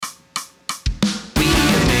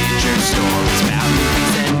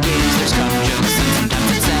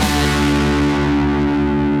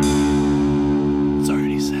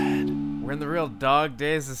dog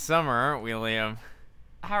days of summer, aren't we, Liam?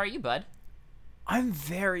 How are you, bud? I'm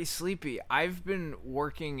very sleepy. I've been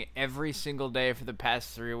working every single day for the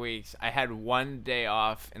past 3 weeks. I had one day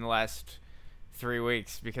off in the last 3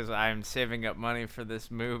 weeks because I'm saving up money for this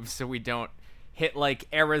move so we don't hit like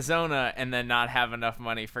Arizona and then not have enough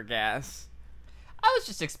money for gas. I was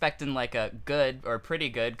just expecting like a good or pretty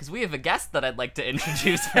good, because we have a guest that I'd like to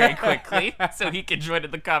introduce very quickly so he can join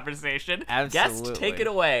in the conversation. Absolutely. Guest, take it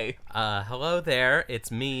away. Hello there,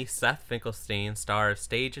 it's me, Seth Finkelstein, star of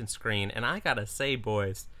stage and screen, and I gotta say,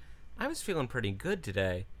 boys, I was feeling pretty good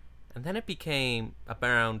today, and then it became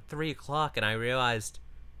around 3 o'clock, and I realized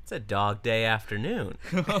it's a dog day afternoon.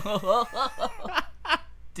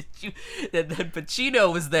 Did you? And then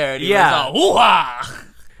Pacino was there, and he Yeah. was all, hoo-ha!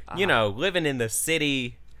 You know, living in the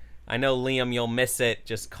city, I know, Liam, you'll miss it,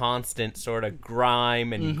 just constant sort of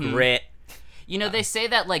grime and grit. You know, they say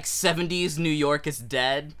that, like, 70s New York is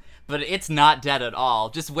dead, but it's not dead at all.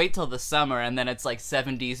 Just wait till the summer, and then it's, like,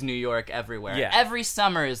 70s New York everywhere. Yeah. Every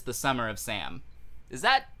summer is the summer of Sam. Is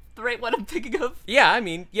that the right one I'm thinking of? Yeah, I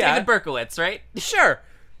mean, yeah. David Berkowitz, right? Sure.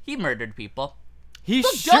 He murdered people. He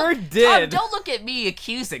Look, sure Tom, did. don't look at me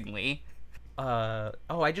accusingly.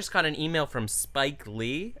 I just got an email from Spike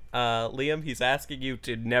Lee. Liam, he's asking you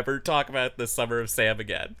to never talk about the Summer of Sam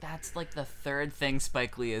again. That's, like, the third thing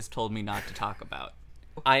Spike Lee has told me not to talk about.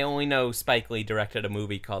 I only know Spike Lee directed a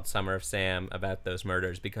movie called Summer of Sam about those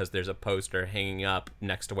murders because there's a poster hanging up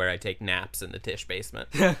next to where I take naps in the Tisch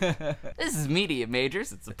basement. This is Media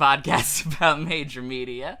Majors. It's a podcast about major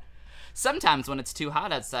media. Sometimes when it's too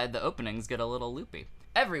hot outside, the openings get a little loopy.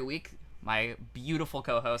 Every week, my beautiful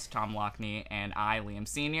co-host, Tom Lockney, and I, Liam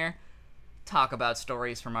Sr., talk about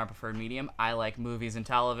stories from our preferred medium. I like movies and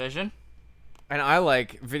television. And I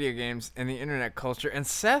like video games and the internet culture. And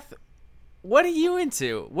Seth, what are you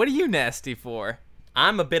into? What are you nasty for?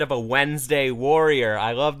 I'm a bit of a Wednesday warrior.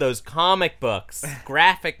 I love those comic books,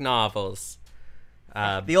 graphic novels.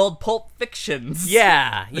 The old Pulp Fictions.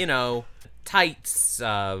 Yeah, you know, Tights,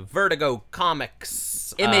 Vertigo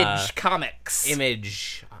Comics. Image Comics.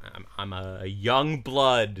 Image. I'm a young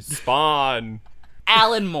blood. Spawn.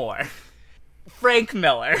 Alan Moore. Frank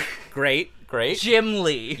Miller. Great. Jim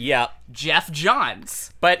Lee. Yep. Jeff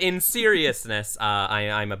Johns. But in seriousness,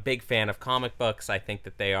 I'm a big fan of comic books. I think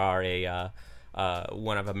that they are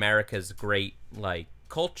one of America's great, like,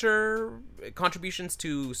 culture contributions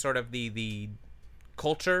to sort of the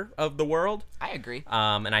culture of the world. I agree.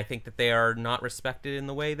 And I think that they are not respected in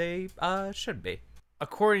the way they should be.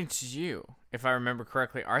 According to you, if I remember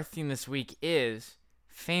correctly, our theme this week is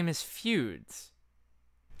famous feuds.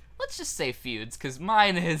 Let's just say feuds, because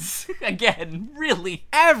mine is, again, really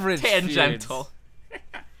Average tangential. feuds.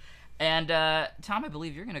 And, Tom, I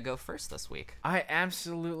believe you're going to go first this week. I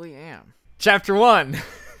absolutely am. Chapter 1.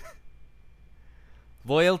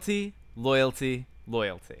 Loyalty, loyalty,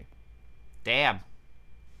 loyalty. Damn.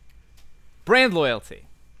 Brand loyalty.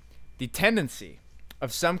 The tendency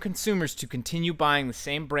of some consumers to continue buying the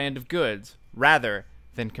same brand of goods rather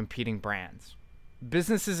than competing brands.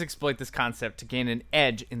 Businesses exploit this concept to gain an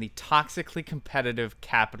edge in the toxically competitive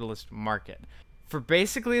capitalist market. For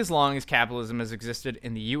basically as long as capitalism has existed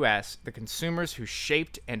in the U.S., the consumers who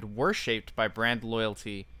shaped and were shaped by brand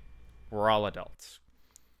loyalty were all adults.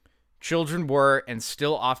 Children were, and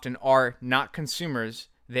still often are, not consumers.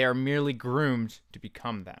 They are merely groomed to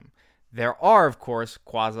become them. There are, of course,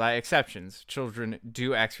 quasi-exceptions. Children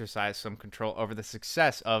do exercise some control over the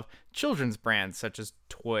success of children's brands, such as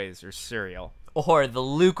toys or cereal. Or the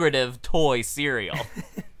lucrative toy cereal.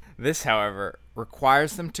 This, however,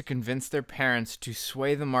 requires them to convince their parents to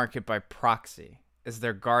sway the market by proxy, as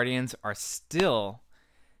their guardians are still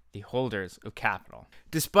the holders of capital.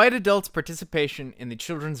 Despite adults' participation in the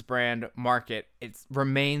children's brand market, it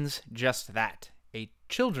remains just that, a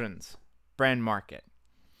children's brand market.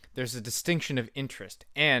 There's a distinction of interest,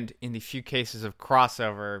 and in the few cases of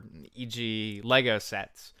crossover, e.g. Lego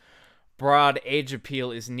sets, broad age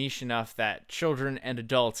appeal is niche enough that children and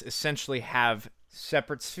adults essentially have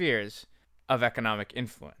separate spheres of economic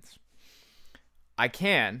influence. I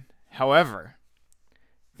can, however,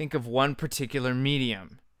 think of one particular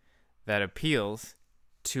medium that appeals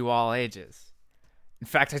to all ages. In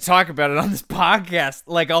fact, I talk about it on this podcast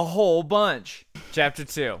like a whole bunch. Chapter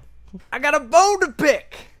 2. I got a bone to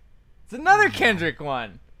pick! It's another Kendrick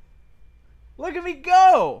one. Look at me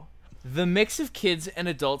go! The mix of kids and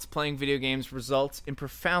adults playing video games results in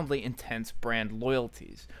profoundly intense brand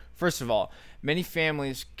loyalties. First of all, many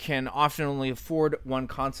families can often only afford one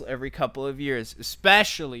console every couple of years,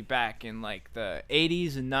 especially back in like the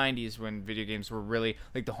 80s and 90s when video games were really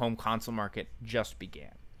like the home console market just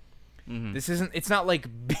began. This isn't. It's not like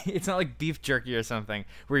it's not like beef jerky or something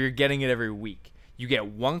where you're getting it every week. You get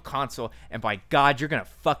one console, and by God, you're gonna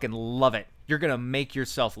fucking love it. You're gonna make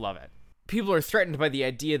yourself love it. People are threatened by the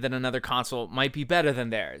idea that another console might be better than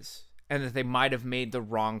theirs, and that they might have made the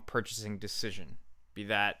wrong purchasing decision. Be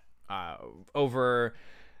that over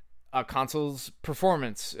a console's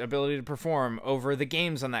performance, ability to perform, over the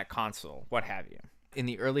games on that console, what have you. In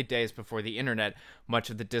the early days before the internet, much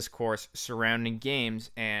of the discourse surrounding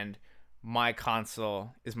games and my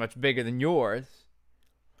console is much bigger than yours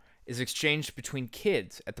is exchanged between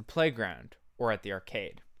kids at the playground or at the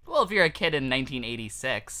arcade. Well, if you're a kid in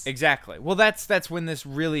 1986. Exactly. Well, that's when this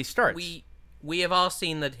really starts. We have all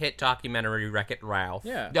seen the hit documentary Wreck-It Ralph.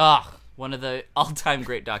 Yeah. Ugh, one of the all-time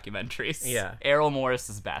great documentaries. Yeah. Errol Morris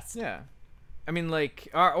is best. Yeah. I mean, like,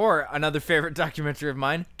 or another favorite documentary of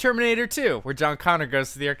mine, Terminator 2, where John Connor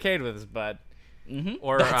goes to the arcade with his bud. Mm-hmm.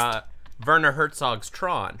 Or Werner Herzog's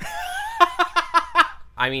Tron.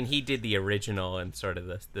 I mean, he did the original, and sort of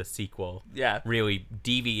the sequel really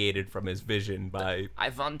deviated from his vision by... I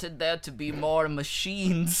wanted there to be more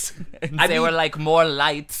machines. And they were like more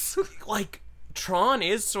lights. Like, Tron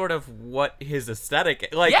is sort of what his aesthetic...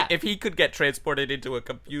 Like, if he could get transported into a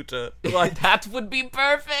computer... Like, that would be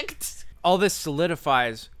perfect. All this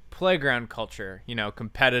solidifies playground culture,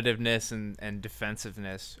 competitiveness and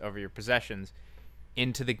defensiveness over your possessions,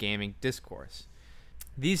 into the gaming discourse.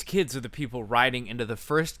 These kids are the people writing into the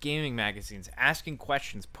first gaming magazines, asking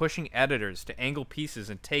questions, pushing editors to angle pieces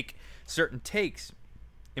and take certain takes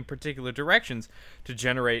in particular directions to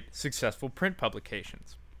generate successful print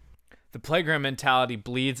publications. The playground mentality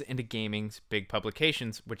bleeds into gaming's big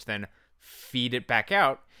publications, which then feed it back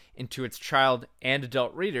out into its child and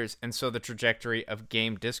adult readers, and so the trajectory of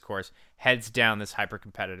game discourse heads down this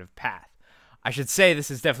hyper-competitive path. I should say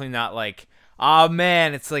this is definitely not like, oh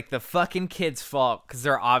man, it's like the fucking kids' fault, because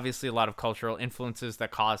there are obviously a lot of cultural influences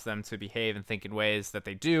that cause them to behave and think in ways that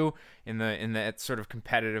they do in that sort of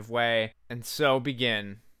competitive way. And so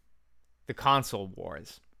begin the console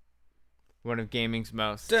wars. One of gaming's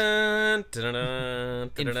most infamous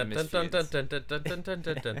feuds.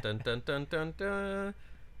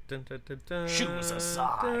 Shoes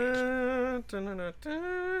aside.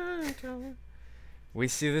 We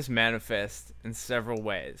see this manifest in several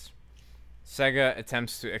ways. Sega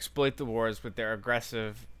attempts to exploit the wars with their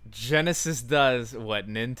aggressive Genesis does what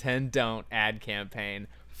Nintendo don't ad campaign.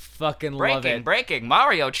 Fucking love it. Breaking.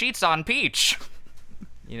 Mario cheats on Peach.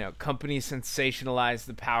 Companies sensationalize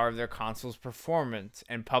the power of their console's performance,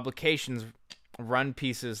 and publications run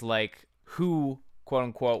pieces like who, quote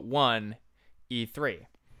unquote, won E3.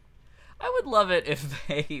 I would love it if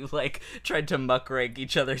they, tried to muckrake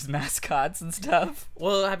each other's mascots and stuff.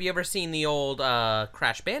 Well, have you ever seen the old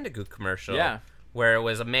Crash Bandicoot commercial? Yeah. Where it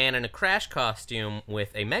was a man in a Crash costume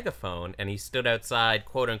with a megaphone, and he stood outside,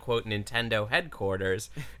 quote-unquote, Nintendo headquarters,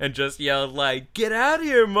 and just yelled, get out of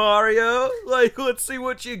here, Mario! Let's see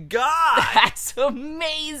what you got! That's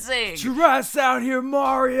amazing! Get your ass out here,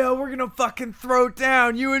 Mario! We're gonna fucking throw it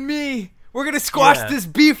down, you and me! We're gonna squash this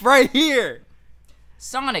beef right here!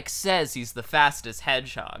 Sonic says he's the fastest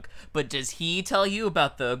hedgehog, but does he tell you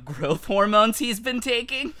about the growth hormones he's been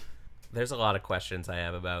taking? There's a lot of questions I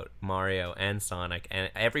have about Mario and Sonic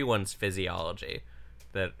and everyone's physiology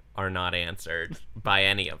that are not answered by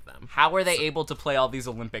any of them. How are they able to play all these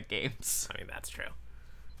Olympic Games? I mean, that's true.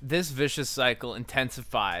 This vicious cycle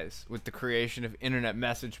intensifies with the creation of internet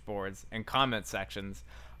message boards and comment sections.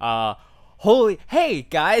 Hey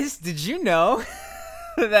guys, did you know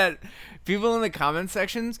that people in the comment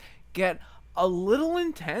sections get a little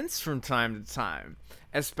intense from time to time?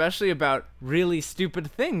 Especially about really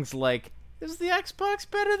stupid things like, is the Xbox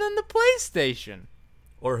better than the PlayStation?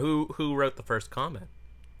 Or who wrote the first comment?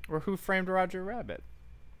 Or who framed Roger Rabbit?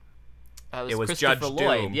 It was Christopher Judge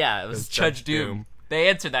Lloyd. Doom. Yeah, it was Judge Doom. They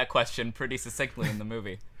answered that question pretty succinctly in the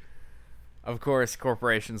movie. Of course,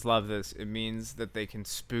 corporations love this. It means that they can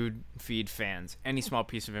spoon feed fans any small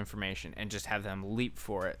piece of information and just have them leap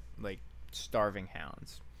for it like starving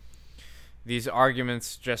hounds. These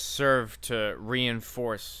arguments just serve to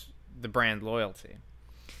reinforce the brand loyalty.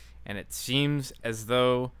 And it seems as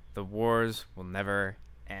though the wars will never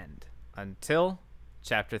end. Until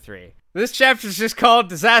Chapter 3. This chapter's just called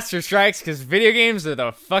Disaster Strikes because video games are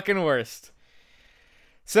the fucking worst.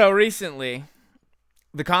 So recently,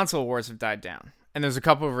 the console wars have died down. And there's a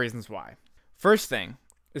couple of reasons why. First thing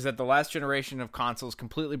is that the last generation of consoles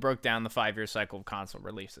completely broke down the 5-year cycle of console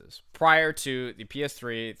releases. Prior to the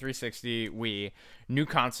PS3, 360, Wii, new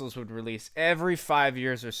consoles would release every 5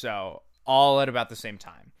 years or so, all at about the same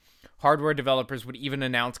time. Hardware developers would even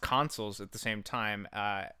announce consoles at the same time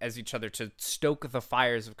as each other to stoke the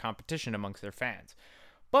fires of competition amongst their fans.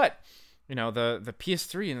 But, you know, the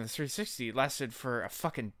PS3 and the 360 lasted for a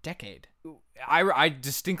fucking decade. I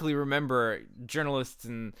distinctly remember journalists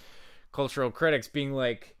and cultural critics being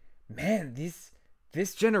like, man,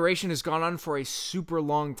 this generation has gone on for a super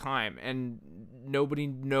long time, and nobody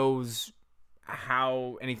knows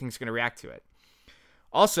how anything's going to react to it.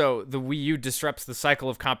 Also, the Wii U disrupts the cycle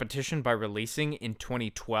of competition by releasing in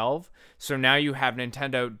 2012, so now you have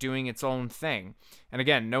Nintendo doing its own thing. And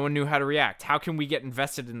again, no one knew how to react. How can we get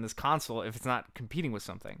invested in this console if it's not competing with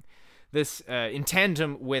something? This, in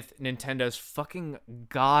tandem with Nintendo's fucking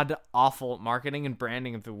god-awful marketing and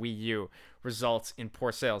branding of the Wii U, results in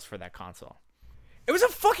poor sales for that console. It was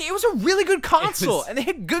a really good console, and they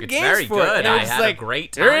had good games very for good. it. And I was had like, a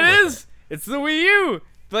great time. Here it with is. it. It's the Wii U,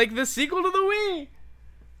 like the sequel to the Wii.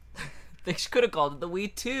 They could have called it the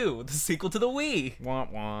Wii 2, the sequel to the Wii.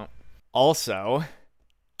 Womp womp. Also,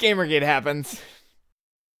 Gamergate happens.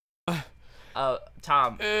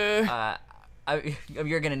 Tom,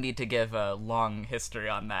 you're gonna need to give a long history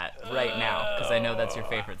on that right now, because I know that's your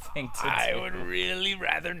favorite thing to do. I would really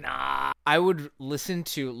rather not. I would listen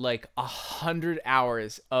to like 100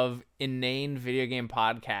 hours of inane video game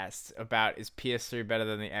podcasts about is PS3 better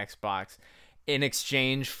than the Xbox in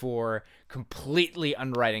exchange for completely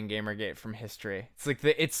unwriting Gamergate from history.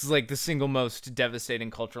 It's like the single most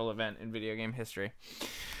devastating cultural event in video game history.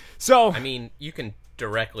 So I mean, you can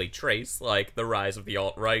directly trace like the rise of the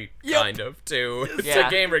alt-right Yep. kind of to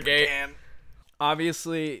Yeah. Gamergate.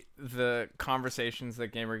 obviously the conversations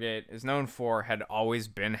that Gamergate is known for had always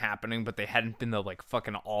been happening, but they hadn't been the like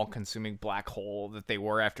fucking all-consuming black hole that they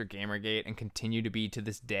were after Gamergate and continue to be to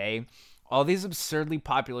this day. All these absurdly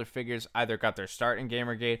popular figures either got their start in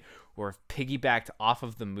Gamergate or have piggybacked off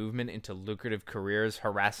of the movement into lucrative careers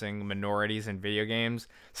harassing minorities in video games.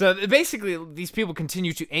 So basically, these people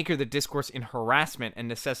continue to anchor the discourse in harassment and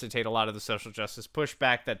necessitate a lot of the social justice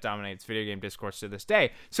pushback that dominates video game discourse to this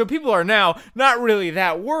day. So people are now not really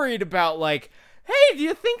that worried about like, hey, do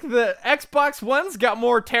you think the Xbox One's got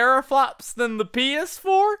more teraflops than the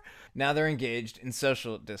PS4? Now they're engaged in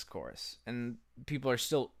social discourse, and people are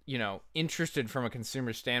still, interested from a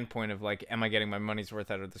consumer standpoint of like, am I getting my money's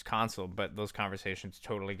worth out of this console? But those conversations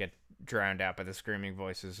totally get drowned out by the screaming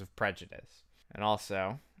voices of prejudice. And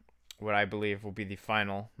also, what I believe will be the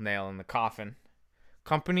final nail in the coffin,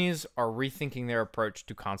 companies are rethinking their approach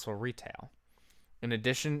to console retail.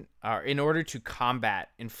 In order to combat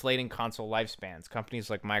inflating console lifespans,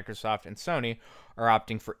 companies like Microsoft and Sony are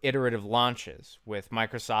opting for iterative launches, with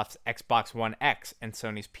Microsoft's Xbox One X and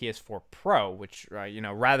Sony's PS4 Pro, which,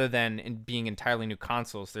 rather than being entirely new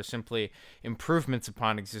consoles, they're simply improvements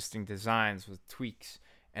upon existing designs with tweaks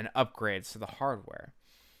and upgrades to the hardware.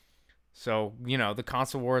 So, the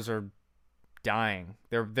console wars are dying.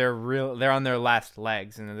 They're on their last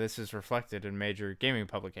legs, and this is reflected in major gaming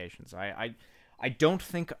publications. I don't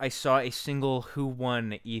think I saw a single Who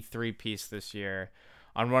Won E3 piece this year.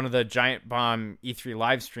 On one of the Giant Bomb E3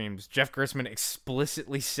 live streams, Jeff Gerstmann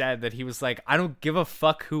explicitly said that he was like, I don't give a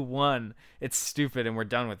fuck who won. It's stupid, and we're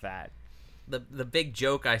done with that. The big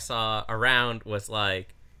joke I saw around was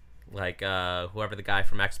like whoever the guy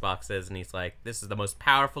from Xbox is, and he's like, this is the most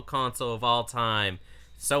powerful console of all time.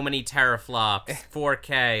 So many teraflops,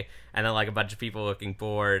 4K, and then like a bunch of people looking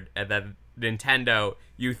bored, and then Nintendo,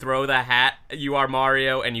 you throw the hat, you are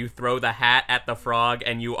Mario, and you throw the hat at the frog,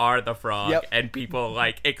 and you are the frog, Yep. and people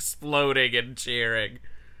like exploding and cheering.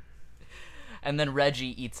 And then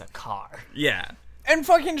Reggie eats a car. Yeah. And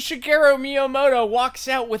fucking Shigeru Miyamoto walks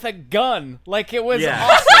out with a gun. Like, it was Yeah.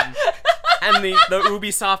 awesome. And the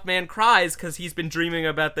Ubisoft man cries because he's been dreaming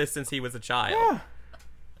about this since he was a child. Yeah.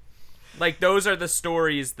 Like, those are the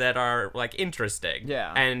stories that are, like, interesting.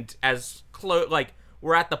 Yeah. And as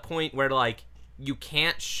we're at the point where, like, you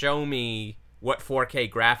can't show me what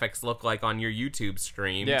 4K graphics look like on your YouTube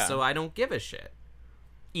stream, Yeah. so I don't give a shit.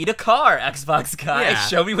 Eat a car, Xbox guy. Yeah.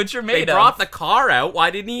 Show me what you're They made of. brought the car out, why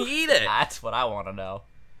didn't he eat it? That's what I want to know.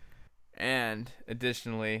 And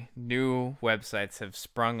additionally, new websites have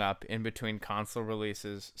sprung up in between console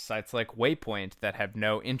releases, sites like Waypoint that have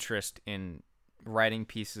no interest in writing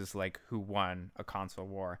pieces like who won a console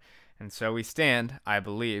war. And so we stand, I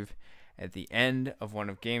believe, at the end of one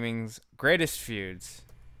of gaming's greatest feuds,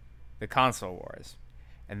 the console wars.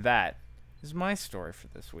 And that is my story for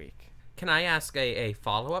this week. Can I ask a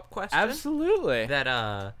follow-up question? Absolutely.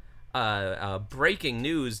 That, breaking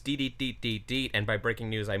news, deet, and by breaking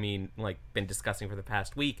news I mean like been discussing for the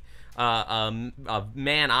past week. A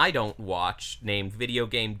man I don't watch named Video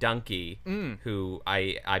Game Donkey, who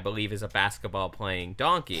I believe is a basketball playing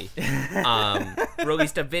donkey,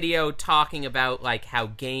 released a video talking about like how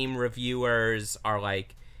game reviewers are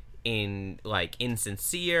like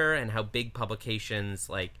insincere, and how big publications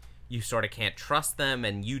like you sort of can't trust them,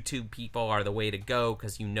 and YouTube people are the way to go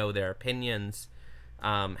because you know their opinions.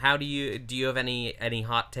 How do you have any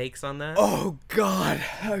hot takes on that? Oh God,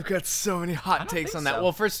 I've got so many hot takes on that. so.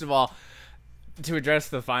 Well, first of all, to address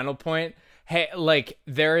the final point, hey, like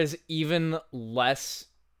there is even less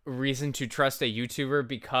reason to trust a YouTuber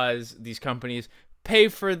because these companies pay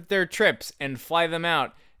for their trips and fly them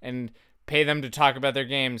out and pay them to talk about their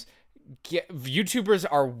games. YouTubers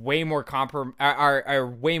are way more are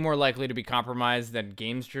way more likely to be compromised than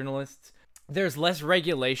games journalists. There's less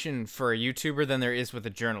regulation for a YouTuber than there is with a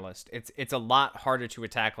journalist. It's a lot harder to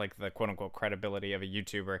attack like the quote unquote credibility of a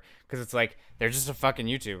YouTuber because it's like they're just a fucking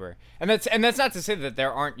YouTuber. And that's not to say that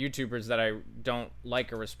there aren't YouTubers that I don't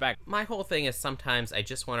like or respect. My whole thing is sometimes I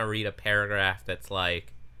just want to read a paragraph that's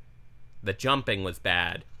like, the jumping was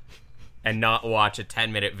bad, and not watch a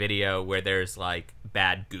 10-minute video where there's like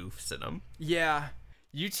bad goofs in them. Yeah.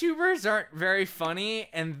 YouTubers aren't very funny,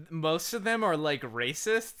 and most of them are like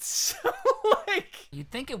racists. So like,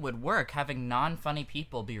 You'd think it would work having non-funny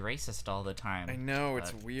people be racist all the time. I know,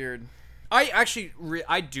 it's weird. I actually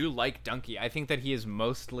I do like Donkey. I think that he is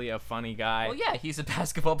mostly a funny guy. Well, yeah, he's a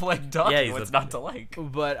basketball playing donkey. Yeah, he's What's a- not to like?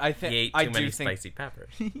 But I He think ate I too do many think spicy peppers.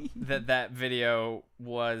 that video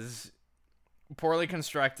was poorly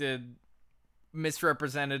constructed,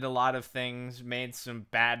 misrepresented a lot of things, made some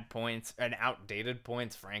bad points and outdated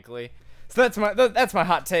points, frankly. So that's my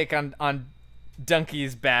hot take on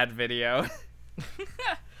Donkey's bad video.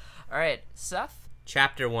 All right, Seth.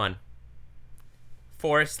 Chapter 1.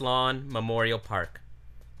 Forest Lawn Memorial Park,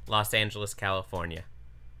 Los Angeles, California,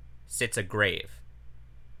 sits a grave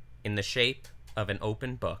in the shape of an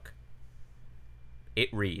open book. It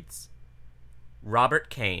reads, Robert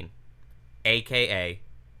Kane, a.k.a.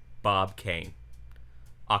 Bob Kane,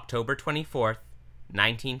 October 24th,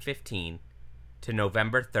 1915 to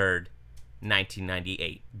November 3rd,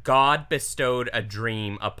 1998. God bestowed a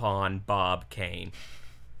dream upon Bob Kane.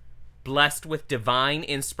 Blessed with divine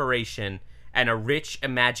inspiration and a rich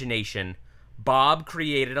imagination, Bob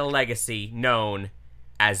created a legacy known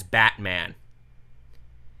as Batman.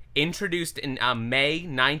 Introduced in a May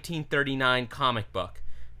 1939 comic book,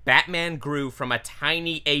 Batman grew from a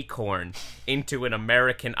tiny acorn into an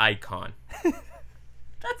American icon.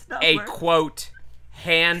 That's not A quote,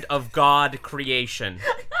 hand of God creation.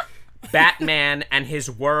 Batman and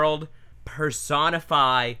his world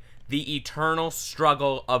personify the eternal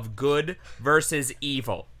struggle of good versus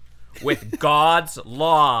evil, with God's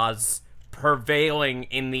laws prevailing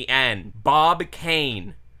in the end. Bob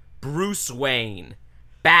Kane, Bruce Wayne,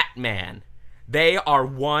 Batman, they are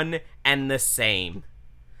one and the same.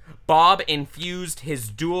 Bob infused his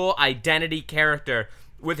dual identity character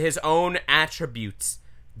with his own attributes: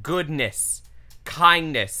 goodness,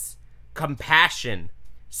 kindness, compassion,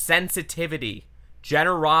 sensitivity,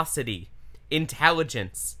 generosity,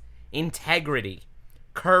 intelligence, integrity,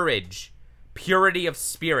 courage, purity of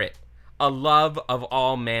spirit, a love of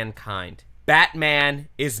all mankind. Batman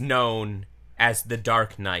is known as the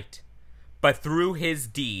Dark Knight, but through his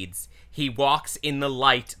deeds, he walks in the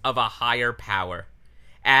light of a higher power,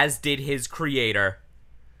 as did his creator,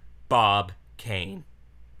 Bob Kane.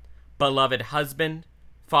 Beloved husband,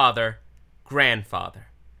 father, grandfather,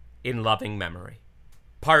 in loving memory.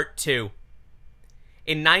 Part 2.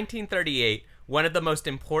 In 1938, one of the most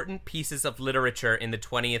important pieces of literature in the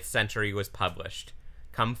 20th century was published.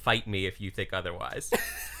 Come fight me if you think otherwise.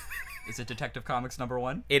 Is it Detective Comics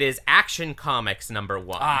 #1? It is Action Comics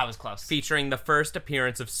 #1. Ah, I was close. Featuring the first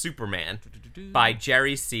appearance of Superman by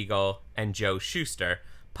Jerry Siegel and Joe Shuster,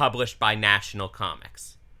 published by National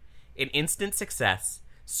Comics. An instant success,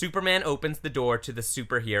 Superman opens the door to the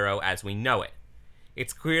superhero as we know it.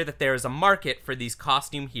 It's clear that there is a market for these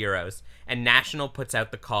costume heroes, and National puts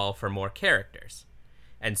out the call for more characters.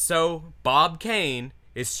 And so, Bob Kane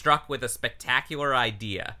is struck with a spectacular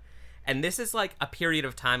idea. And this is like a period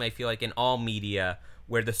of time, I feel like, in all media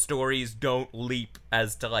where the stories don't leap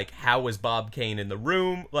as to like, how was Bob Kane in the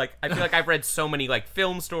room? Like, I feel like I've read so many like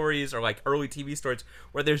film stories or like early TV stories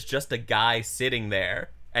where there's just a guy sitting there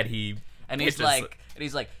and he's like,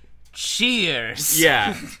 cheers.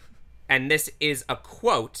 yeah. And this is a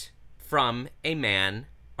quote from a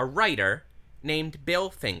writer named Bill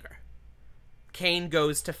Finger. Kane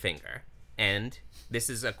goes to Finger, and this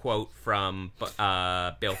is a quote from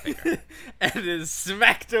Bill Finger. And it is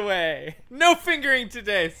smacked away. No fingering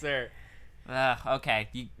today, sir. Okay.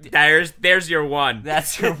 There's your one.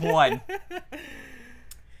 That's your one.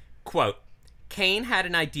 Quote, Kane had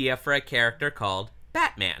an idea for a character called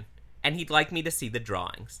Batman, and he'd like me to see the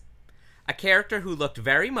drawings. A character who looked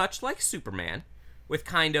very much like Superman, with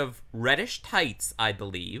kind of reddish tights, I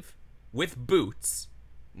believe, with boots,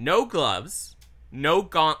 no gloves, no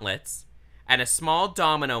gauntlets, and a small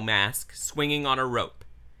domino mask swinging on a rope.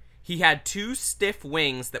 He had 2 stiff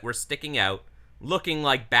wings that were sticking out, looking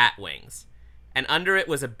like bat wings, and under it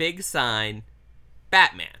was a big sign,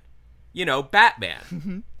 Batman. You know,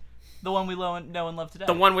 Batman. The one we know and love today.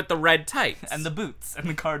 The one with the red tights. And the boots and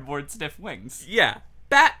the cardboard stiff wings. Yeah.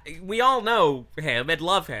 We all know him and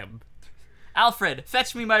love him. Alfred,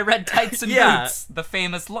 fetch me my red tights and boots. The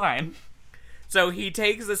famous line. So he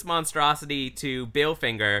takes this monstrosity to Bill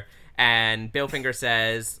Finger, and Bill Finger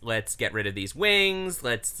says, let's get rid of these wings,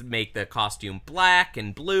 let's make the costume black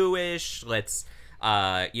and bluish, let's,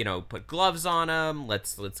 put gloves on him,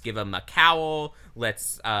 let's give him a cowl,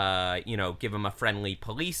 let's, give him a friendly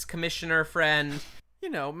police commissioner friend.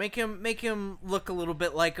 Make him look a little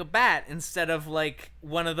bit like a bat instead of like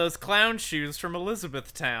one of those clown shoes from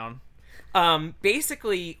Elizabethtown.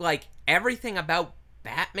 Basically, like, everything about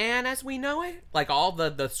Batman as we know it, like all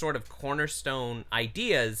the sort of cornerstone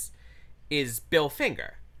ideas, is Bill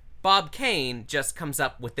Finger. Bob Kane just comes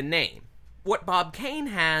up with the name. What Bob Kane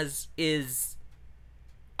has is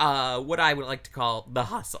what I would like to call the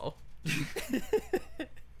hustle.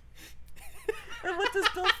 And what does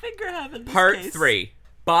Bill Finger have in this Part case? 3.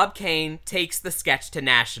 Bob Kane takes the sketch to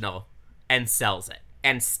National and sells it.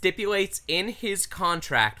 And stipulates in his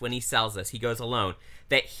contract when he sells this, he goes alone,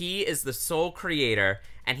 that he is the sole creator,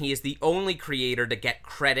 and he is the only creator to get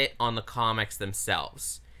credit on the comics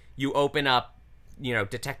themselves. You open up,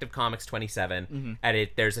 Detective Comics 27, and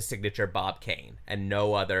there's a signature Bob Kane, and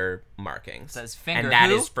no other markings. It says Finger and that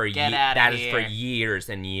who? is for Get is for years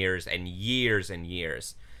and years and years and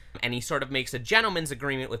years. And he sort of makes a gentleman's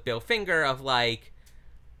agreement with Bill Finger of like,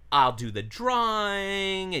 I'll do the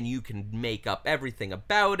drawing, and you can make up everything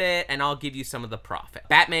about it, and I'll give you some of the profit.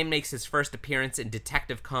 Batman makes his first appearance in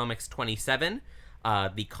Detective Comics 27,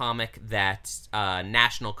 the comic that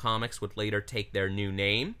National Comics would later take their new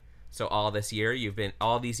name. So all these years you've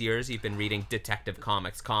been reading Detective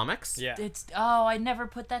Comics comics. Yeah. I never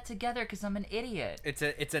put that together because I'm an idiot.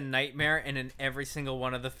 It's a nightmare, and in every single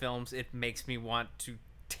one of the films, it makes me want to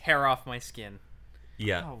tear off my skin.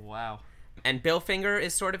 Yeah. Oh, wow. And Bill Finger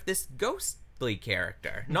is sort of this ghostly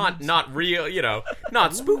character. Not real,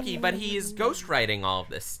 not spooky, but he is ghostwriting all of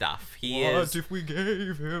this stuff. What if we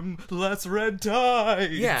gave him less red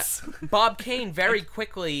tights? Yeah. Bob Kane very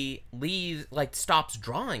quickly stops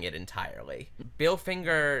drawing it entirely. Bill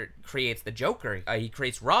Finger creates the Joker. He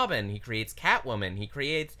creates Robin. He creates Catwoman.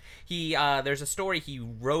 There's a story he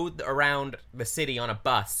rode around the city on a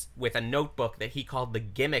bus with a notebook that he called the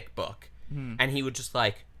Gimmick Book. And he would just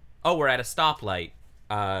oh, we're at a stoplight.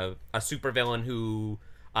 A supervillain who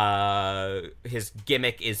his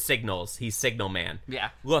gimmick is signals. He's Signal Man. Yeah.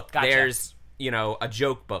 Look, Gotcha. there's, a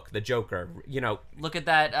joke book, the Joker. Look at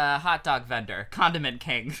that hot dog vendor, Condiment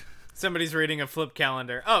King. Somebody's reading a flip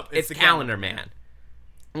calendar. Oh, it's the Calendar Man.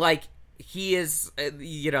 Like, he is,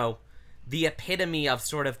 the epitome of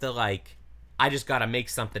sort of the, I just gotta make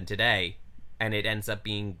something today, and it ends up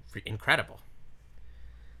being incredible.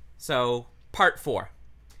 So, part 4.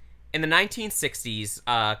 In the 1960s,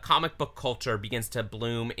 comic book culture begins to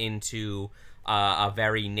bloom into a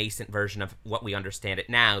very nascent version of what we understand it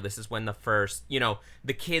now. This is when the first,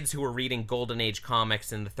 the kids who were reading Golden Age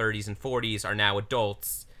comics in the 30s and 40s are now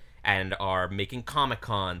adults and are making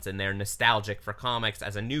Comic-Cons, and they're nostalgic for comics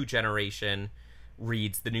as a new generation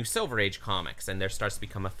reads the new Silver Age comics, and there starts to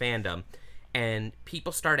become a fandom. And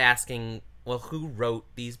people start asking, well, who wrote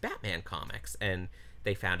these Batman comics? And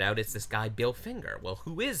they found out it's this guy, Bill Finger. Well,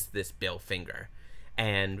 who is this Bill Finger?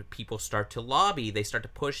 And people start to lobby. They start to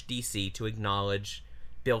push DC to acknowledge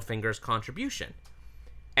Bill Finger's contribution.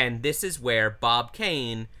 And this is where Bob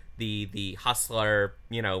Kane, the hustler,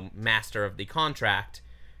 master of the contract,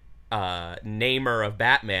 namer of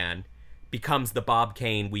Batman, becomes the Bob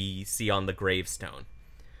Kane we see on the gravestone.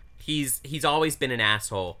 He's always been an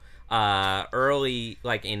asshole. Early,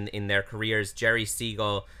 in their careers, Jerry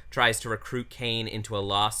Siegel tries to recruit Kane into a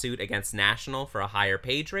lawsuit against National for a higher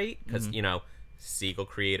page rate because Siegel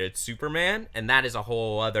created Superman, and that is a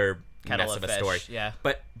whole other mess of a story. Yeah.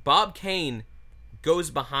 But Bob Kane goes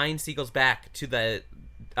behind Siegel's back to the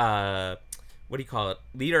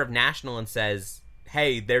leader of National and says,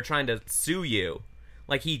 "Hey, they're trying to sue you.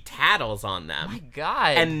 Like, he tattles on them. My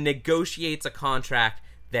God. And negotiates a contract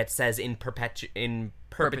that says in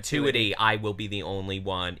perpetuity, I will be the only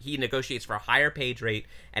one. He negotiates for a higher page rate,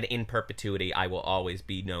 and in perpetuity, I will always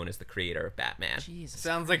be known as the creator of Batman. Jesus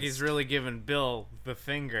Sounds like he's really giving Bill the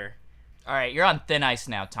finger. All right, you're on thin ice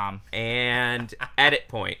now, Tom. And edit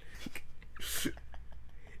point.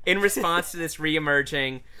 In response to this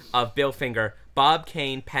reemerging of Bill Finger, Bob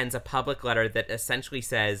Kane pens a public letter that essentially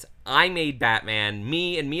says, I made Batman,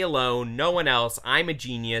 me and me alone, no one else, I'm a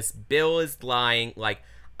genius, Bill is lying, like,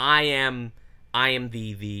 I am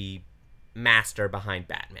the master behind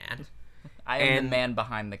Batman. I am the man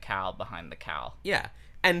behind the cowl. Yeah,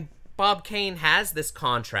 and Bob Kane has this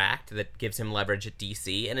contract that gives him leverage at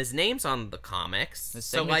DC, and his name's on the comics. His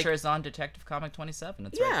signature is on Detective Comic 27.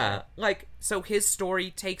 It's right there. Like, so his story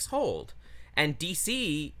takes hold. And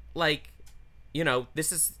DC, like, you know,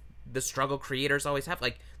 this is the struggle creators always have.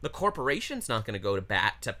 Like, the corporation's not going to go to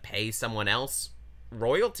bat to pay someone else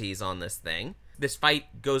royalties on this thing. This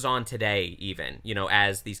fight goes on today, even, you know,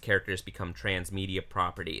 as these characters become transmedia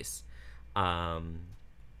properties. Bob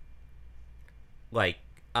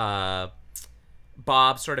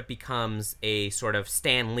sort of becomes a sort of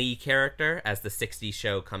Stan Lee character as the 60s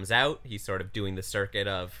show comes out. He's sort of doing the circuit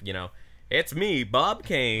of, you know, it's me, Bob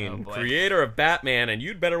Kane, creator of Batman, and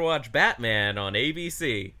you'd better watch Batman on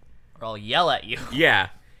ABC. Or I'll yell at you. Yeah.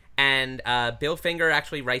 And Bill Finger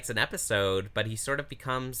actually writes an episode, but he sort of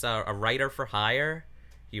becomes a writer for hire.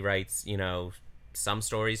 He writes, you know, some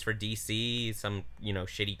stories for DC, some, you know,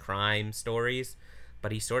 shitty crime stories.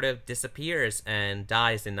 But he sort of disappears and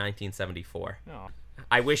dies in 1974. Oh.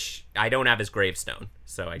 I don't have his gravestone,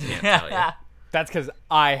 so I can't tell you. That's because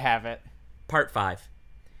I have it. Part 5.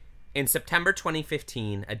 In September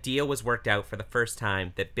 2015, a deal was worked out for the first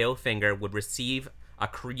time that Bill Finger would receive a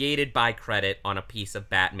created by credit on a piece of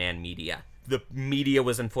Batman media. The media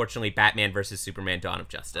was unfortunately Batman vs. Superman Dawn of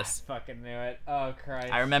Justice. I fucking knew it. Oh,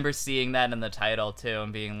 Christ. I remember seeing that in the title, too,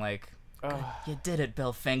 and being like, you did it,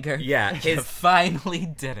 Bill Finger. Yeah. You finally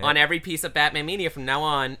did it. On every piece of Batman media from now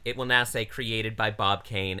on, it will now say created by Bob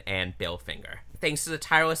Kane and Bill Finger. Thanks to the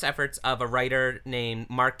tireless efforts of a writer named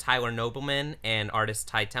Mark Tyler Nobleman and artist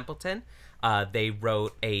Ty Templeton, they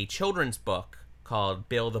wrote a children's book called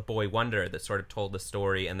Bill the Boy Wonder that sort of told the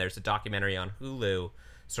story, and there's a documentary on Hulu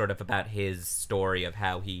sort of about his story of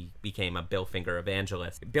how he became a Bill Finger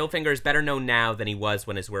evangelist. Bill Finger is better known now than he was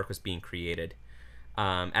when his work was being created.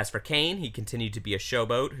 As for Kane, he continued to be a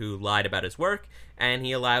showboat who lied about his work, and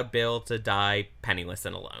he allowed Bill to die penniless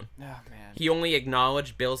and alone. Oh, man. He only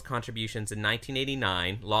acknowledged Bill's contributions in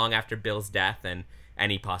 1989, long after Bill's death and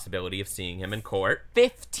any possibility of seeing him in court.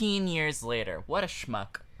 15 years later. What a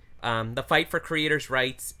schmuck. The fight for creators'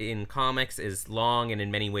 rights in comics is long and in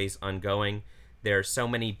many ways ongoing. There are so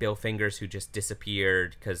many Bill Fingers who just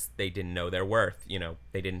disappeared because they didn't know their worth. You know,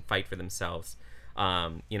 they didn't fight for themselves.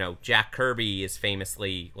 You know, Jack Kirby is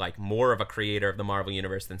famously like more of a creator of the Marvel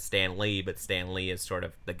Universe than Stan Lee, but Stan Lee is sort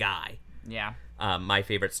of the guy. Yeah. My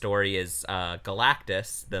favorite story is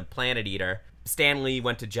Galactus, the Planet Eater. Stan Lee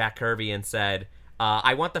went to Jack Kirby and said,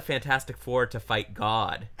 I want the Fantastic Four to fight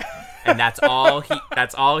God. And that's all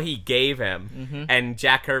he gave him. Mm-hmm. And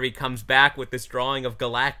Jack Kirby comes back with this drawing of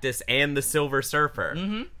Galactus and the Silver Surfer.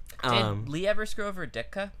 Mm-hmm. Did Lee ever screw over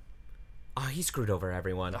Ditka? Oh, he screwed over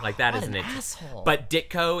everyone. Like, that what isn't an it. Asshole. But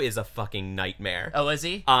Ditko is a fucking nightmare. Oh, is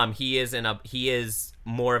he? He is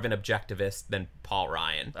more of an objectivist than Paul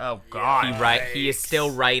Ryan. Oh God. He is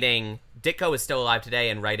still writing. Ditko is still alive today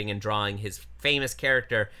and writing and drawing his famous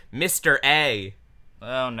character, Mr. A.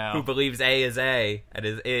 Oh no. Who believes A is A.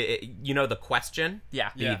 And you know The Question?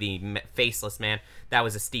 Yeah. The faceless man. That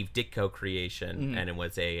was a Steve Ditko creation, and it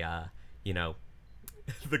was a you know.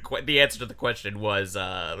 The answer to the question was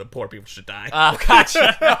the poor people should die. Oh,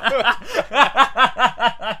 gotcha.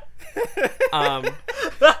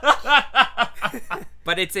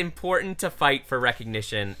 But it's important to fight for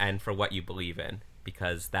recognition and for what you believe in,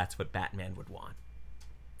 because that's what Batman would want.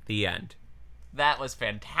 The end. That was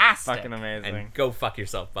fantastic. Fucking amazing. And go fuck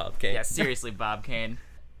yourself, Bob Kane. Yeah, seriously, Bob Kane.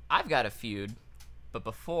 I've got a feud, but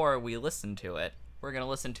before we listen to it, we're going to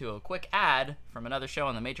listen to a quick ad from another show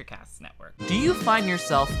on the Major Casts Network. Do you find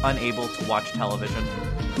yourself unable to watch television?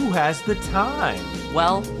 Who has the time?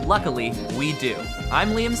 Well, luckily, we do.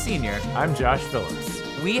 I'm Liam Sr. I'm Josh Phillips.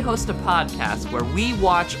 We host a podcast where we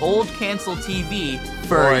watch old canceled TV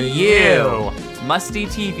for you. Musty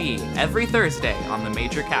TV, every Thursday on the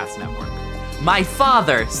Major Cast Network. My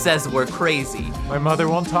father says we're crazy. My mother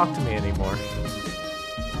won't talk to me anymore.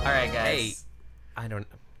 All right, guys. Hey, I don't...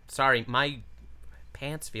 Sorry, my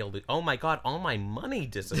pants feel... Oh my god, all my money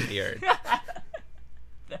disappeared.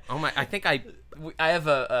 Oh my... I think I I have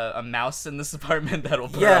a mouse in this apartment that'll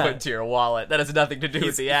burrow into your wallet. That has nothing to do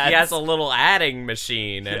with the ads. He has a little adding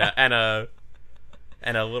machine and a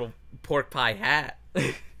little pork pie hat.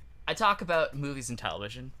 I talk about movies and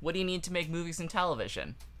television. What do you need to make movies and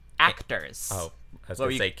television? Actors. Oh, I was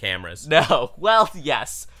going to say cameras. No. Well,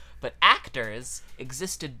 yes. But actors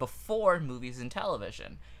existed before movies and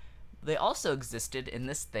television. They also existed in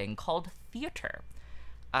this thing called theater.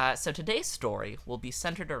 So today's story will be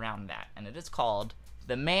centered around that, and it is called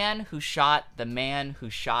The Man Who Shot the Man Who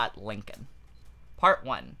Shot Lincoln. Part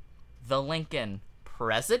 1. The Lincoln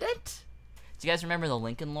President? Do you guys remember The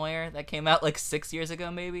Lincoln Lawyer that came out like 6 years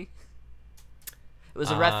ago, maybe? It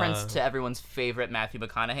was a reference to everyone's favorite Matthew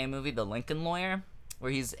McConaughey movie, The Lincoln Lawyer,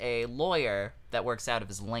 where he's a lawyer that works out of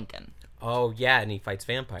his Lincoln. Oh, yeah, and he fights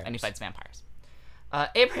vampires.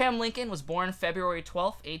 Abraham Lincoln was born February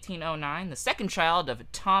 12, 1809, the second child of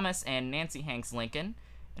Thomas and Nancy Hanks Lincoln,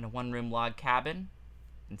 in a one-room log cabin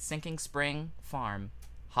in Sinking Spring Farm,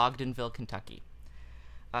 Ogdenville, Kentucky.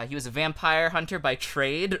 He was a vampire hunter by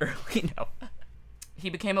trade early. No. He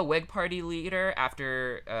became a Whig Party leader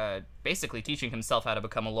after basically teaching himself how to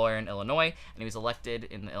become a lawyer in Illinois, and he was elected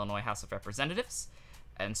in the Illinois House of Representatives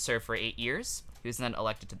and served for 8 years. He was then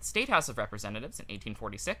elected to the State House of Representatives in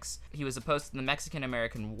 1846. He was opposed to the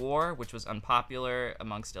Mexican-American War, which was unpopular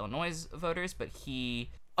amongst Illinois voters, but he...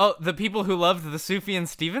 Oh, the people who loved the Sufjan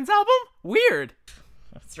Stevens album? Weird.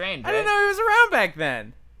 Strange, I didn't know he was around back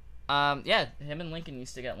then. Yeah, him and Lincoln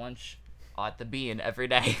used to get lunch at the Bean every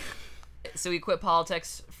day. So he quit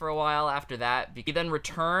politics for a while after that. He then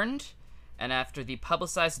returned, and after the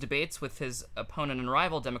publicized debates with his opponent and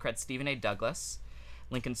rival, Democrat Stephen A. Douglas,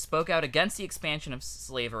 Lincoln spoke out against the expansion of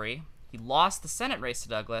slavery. He lost the Senate race to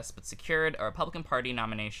Douglas, but secured a Republican Party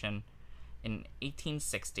nomination in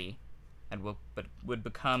 1860 and would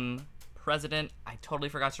become president. I totally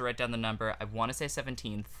forgot to write down the number. I want to say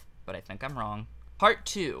 17th, but I think I'm wrong. Part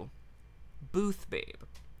 2. Booth Babe.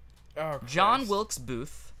 Oh, John Wilkes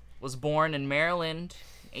Booth was born in Maryland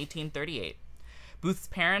in 1838. Booth's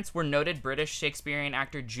parents were noted British Shakespearean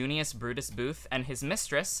actor Junius Brutus Booth and his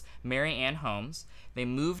mistress, Mary Ann Holmes. They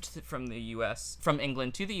moved from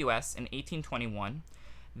England to the U.S. in 1821.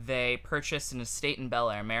 They purchased an estate in Bel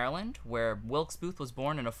Air, Maryland, where Wilkes Booth was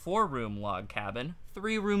born in a 4-room log cabin,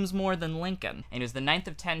 3 rooms more than Lincoln, and he was the 9th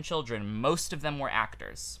of 10 children. Most of them were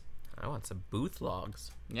actors. I want some Booth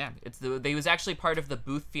logs. Yeah, they was actually part of the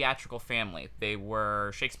Booth theatrical family. They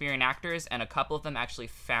were Shakespearean actors, and a couple of them actually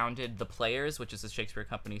founded the Players, which is a Shakespeare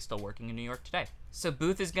company still working in New York today. So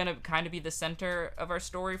Booth is going to kind of be the center of our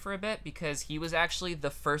story for a bit, because he was actually the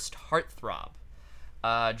first heartthrob.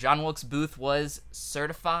 John Wilkes Booth was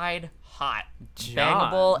certified hot.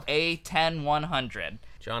 Bangable A10-100.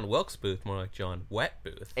 John Wilkes Booth, more like John Wet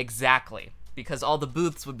Booth. Exactly. Because all the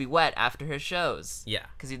booths would be wet after his shows. Yeah.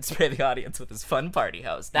 Because he'd spray the audience with his fun party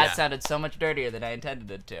hose. That sounded so much dirtier than I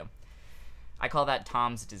intended it to. I call that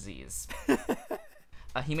Tom's disease.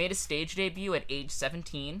 He made his stage debut at age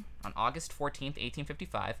 17 on August 14th,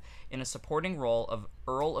 1855, in a supporting role of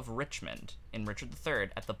Earl of Richmond in Richard III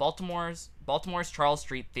at the Baltimore's Charles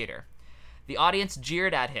Street Theater. The audience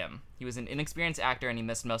jeered at him. He was an inexperienced actor and he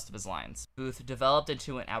missed most of his lines. Booth developed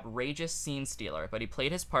into an outrageous scene stealer, but he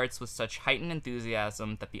played his parts with such heightened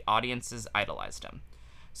enthusiasm that the audiences idolized him.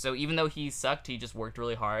 So even though he sucked, he just worked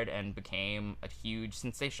really hard and became a huge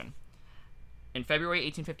sensation. In February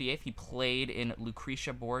 1858, he played in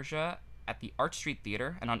Lucretia Borgia at the Arch Street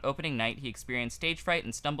Theater, and on opening night, he experienced stage fright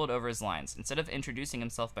and stumbled over his lines. Instead of introducing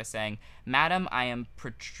himself by saying, "Madam, I am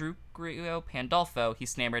Petruchio Pandolfo," he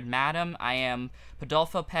stammered, "Madam, I am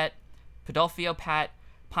Pandolfo Pat, Poncio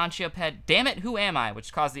Pet, damn it, who am I?"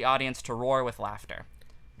 which caused the audience to roar with laughter.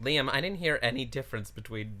 Liam, I didn't hear any difference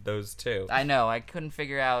between those two. I know, I couldn't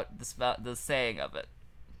figure out the saying of it.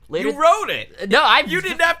 Later, you wrote it. No, You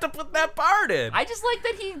didn't have to put that part in. I just like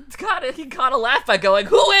that he got a laugh by going,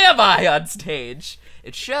 "Who am I?" on stage.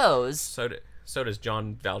 It shows. So does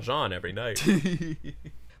John Valjean every night.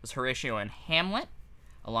 Was Horatio in Hamlet,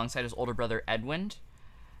 alongside his older brother Edwin.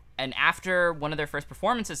 And after one of their first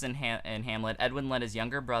performances in Hamlet, Edwin led his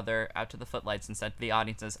younger brother out to the footlights and said to the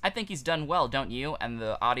audiences, "I think he's done well, don't you?" And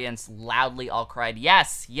the audience loudly all cried,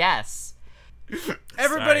 "Yes, yes."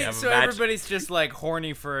 Everybody's just like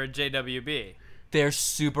horny for JWB. They're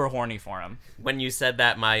super horny for him. When you said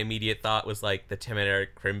that, my immediate thought was like the Tim and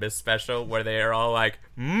Eric Crimbus special, where they are all like,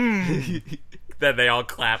 then they all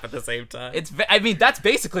clap at the same time. That's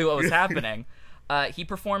basically what was happening. He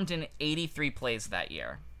performed in 83 plays that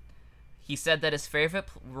year. He said that his favorite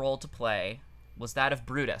role to play was that of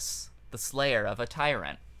Brutus, the slayer of a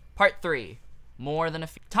tyrant. Part 3, more than a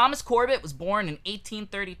few. Thomas Corbett was born in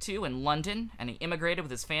 1832 in London, and he immigrated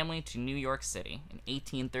with his family to New York City in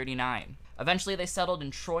 1839. Eventually, they settled in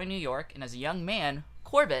Troy, New York, and as a young man,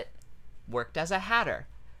 Corbett worked as a hatter.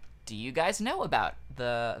 Do you guys know about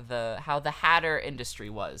how the hatter industry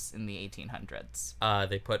was in the 1800s?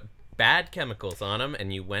 They put bad chemicals on them,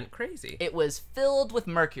 and you went crazy. It was filled with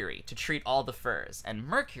mercury to treat all the furs, and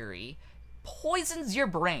mercury poisons your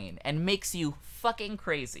brain and makes you fucking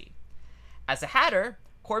crazy. As a hatter,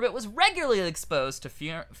 Corbett was regularly exposed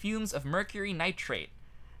to fumes of mercury nitrate,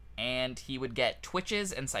 and he would get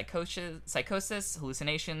twitches and psychosis,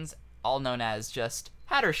 hallucinations, all known as just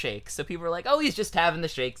hatter shakes. So people were like, oh, he's just having the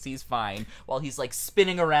shakes, he's fine, while he's like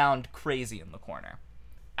spinning around crazy in the corner.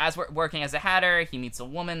 As we're working as a hatter, he meets a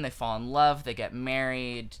woman, they fall in love, they get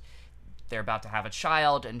married, they're about to have a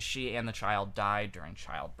child, and she and the child die during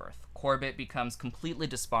childbirth. Corbett becomes completely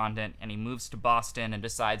despondent, and he moves to Boston and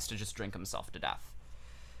decides to just drink himself to death.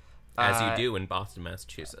 As you do in Boston,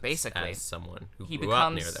 Massachusetts. Basically. As someone who grew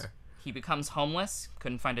up near there. He becomes homeless,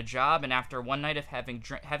 couldn't find a job, and after one night of having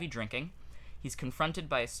heavy drinking, he's confronted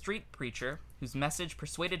by a street preacher whose message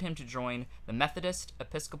persuaded him to join the Methodist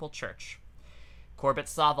Episcopal Church. Corbett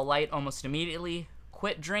saw the light almost immediately,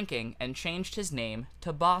 quit drinking, and changed his name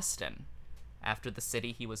to Boston after the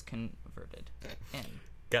city he was converted in.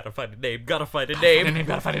 Gotta find a name, gotta find a name.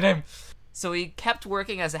 Gotta find a name. So he kept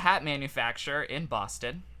working as a hat manufacturer in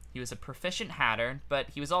Boston. He was a proficient hatter,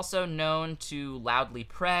 but he was also known to loudly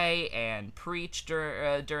pray and preach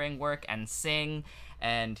during work and sing,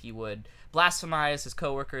 and he would blasphemize his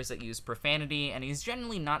coworkers that used profanity, and he's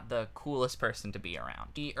generally not the coolest person to be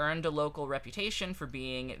around. He earned a local reputation for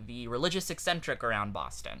being the religious eccentric around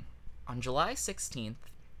Boston. On July 16th,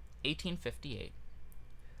 1858,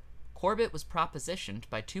 Corbett was propositioned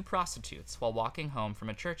by two prostitutes while walking home from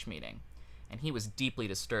a church meeting, and he was deeply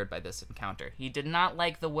disturbed by this encounter. He did not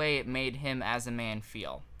like the way it made him as a man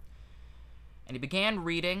feel. And he began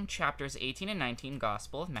reading chapters 18 and 19,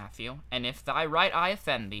 Gospel of Matthew, and if thy right eye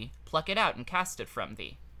offend thee, pluck it out and cast it from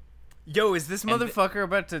thee. Yo, is this motherfucker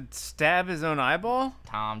about to stab his own eyeball?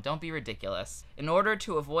 Tom, don't be ridiculous. In order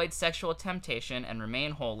to avoid sexual temptation and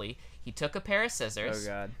remain holy, he took a pair of scissors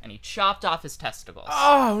and he chopped off his testicles.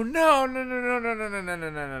 Oh, no,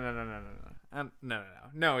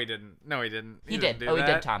 he didn't. He did. He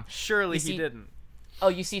did, Tom. Surely he didn't. Oh,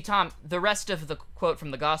 you see, Tom, the rest of the quote from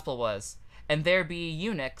the gospel was, and there be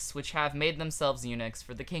eunuchs which have made themselves eunuchs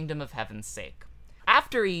for the kingdom of heaven's sake.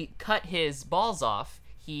 After he cut his balls off,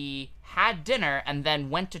 he had dinner and then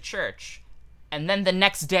went to church, and then the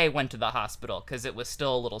next day went to the hospital because it was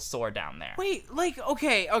still a little sore down there. Wait,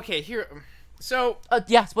 okay, here. So,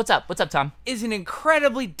 yes, what's up, Tom? Is an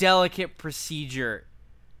incredibly delicate procedure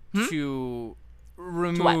to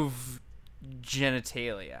remove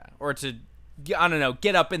genitalia, or to, I don't know,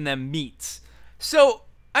 get up in them meats. So,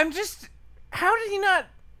 I'm just, how did he not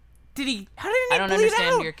bleed out? I don't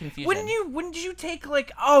understand your confusion. Wouldn't you take,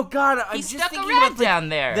 like, oh god, I'm just stuck thinking a rat about down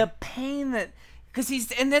there. The pain that, because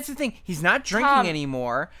and that's the thing, he's not drinking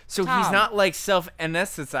anymore, so he's not, like,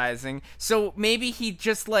 self-anesthetizing, so maybe he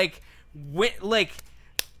just, like, went, like,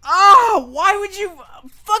 why would you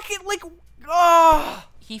fucking, like,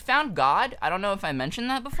 He found God? I don't know if I mentioned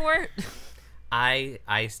that before.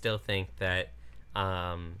 I still think that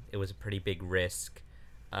it was a pretty big risk,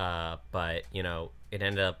 but, you know, it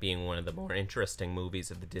ended up being one of the more interesting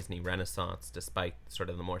movies of the Disney Renaissance, despite sort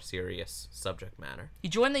of the more serious subject matter. He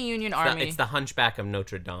joined the Union Army. It's the Hunchback of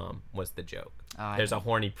Notre Dame was the joke. There's a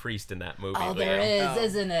horny priest in that movie. Oh, there is,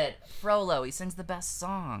 isn't it? Frollo, he sings the best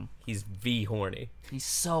song. He's horny. He's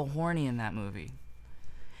so horny in that movie.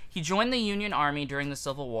 He joined the Union Army during the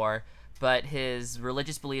Civil War, but his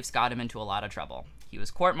religious beliefs got him into a lot of trouble. He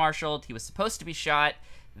was court-martialed, he was supposed to be shot,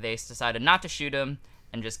 they decided not to shoot him,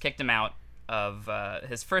 and just kicked him out of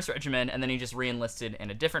his first regiment, and then he just re-enlisted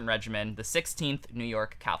in a different regiment, the 16th New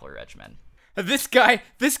York Cavalry Regiment. This guy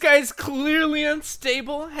is clearly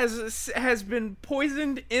unstable, has been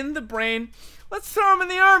poisoned in the brain. Let's throw him in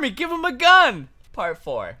the army, give him a gun! Part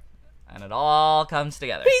 4. And it all comes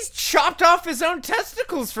together. He's chopped off his own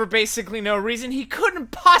testicles for basically no reason. He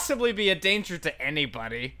couldn't possibly be a danger to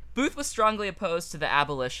anybody. Booth was strongly opposed to the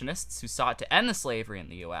abolitionists who sought to end the slavery in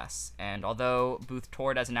the U.S., and although Booth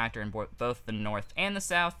toured as an actor in both the North and the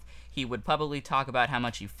South, he would publicly talk about how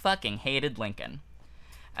much he fucking hated Lincoln.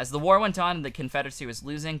 As the war went on and the Confederacy was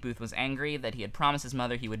losing, Booth was angry that he had promised his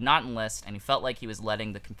mother he would not enlist, and he felt like he was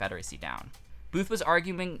letting the Confederacy down. Booth was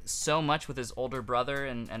arguing so much with his older brother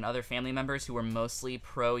and other family members who were mostly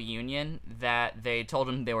pro-Union that they told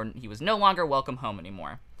him he was no longer welcome home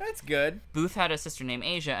anymore. That's good. Booth had a sister named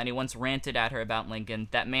Asia, and he once ranted at her about Lincoln.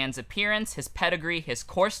 That man's appearance, his pedigree, his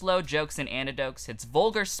coarse low jokes and anecdotes, his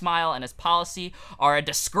vulgar smile, and his policy are a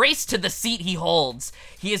disgrace to the seat he holds.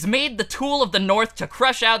 He is made the tool of the North to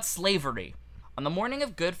crush out slavery. On the morning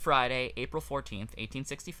of Good Friday, April 14th,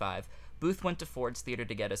 1865, Booth went to Ford's Theater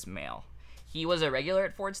to get his mail. He was a regular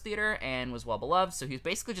at Ford's Theater and was well-beloved, so he was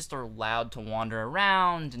basically just allowed to wander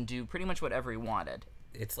around and do pretty much whatever he wanted.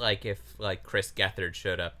 It's like if Chris Gethard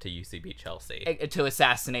showed up to UCB Chelsea. To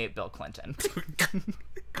assassinate Bill Clinton.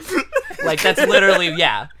 That's literally,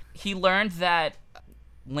 yeah. He learned that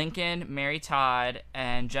Lincoln, Mary Todd,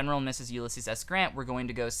 and General and Mrs. Ulysses S. Grant were going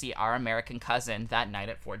to go see Our American Cousin that night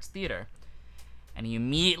at Ford's Theater. And he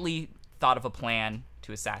immediately thought of a plan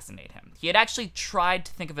to assassinate him. He had actually tried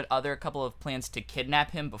to think of a couple of plans to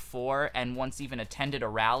kidnap him before, and once even attended a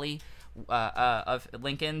rally of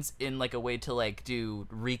Lincoln's in a way to do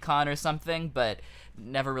recon or something, but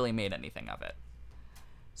never really made anything of it.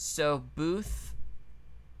 So Booth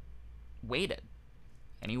waited,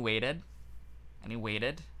 and he waited, and he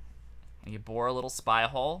waited, and he bore a little spy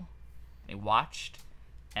hole, and he watched,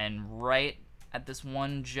 and right at this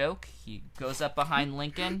one joke, he goes up behind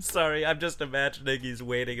Lincoln. Sorry, I'm just imagining he's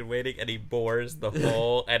waiting, and he bores the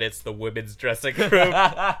hole, and it's the women's dressing room.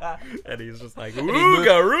 And he's just like,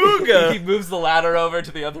 ooga, rooga. He moves the ladder over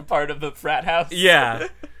to the other part of the frat house. Yeah.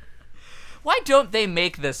 Why don't they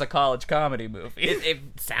make this a college comedy movie? It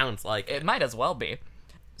sounds like it might as well be.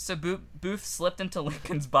 So Booth slipped into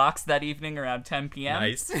Lincoln's box that evening around 10 p.m.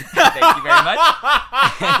 Nice. Thank you very much.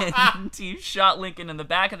 And he shot Lincoln in the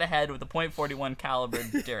back of the head with a .41 caliber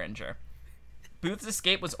Derringer. Booth's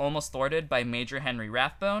escape was almost thwarted by Major Henry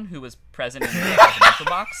Rathbone, who was present in the presidential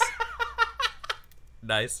box.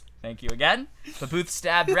 Nice. Thank you again. But Booth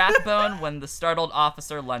stabbed Rathbone when the startled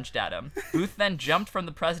officer lunged at him. Booth then jumped from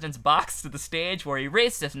the president's box to the stage where he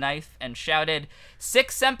raised his knife and shouted,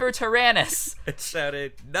 "Sic Semper Tyrannis!" It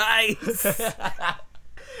shouted, nice!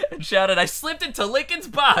 And shouted, "I slipped into Lincoln's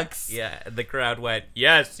box!" Yeah, and the crowd went,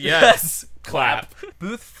 yes! Clap.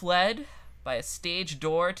 Booth fled by a stage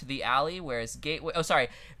door to the alley where his gateway... Oh, sorry.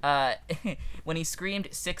 When he screamed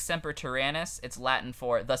 "Sic Semper Tyrannis," it's Latin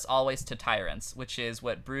for "thus always to tyrants," which is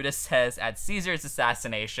what Brutus says at Caesar's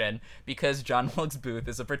assassination because John Wilkes Booth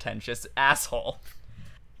is a pretentious asshole.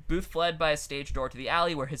 Booth fled by a stage door to the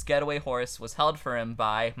alley where his getaway horse was held for him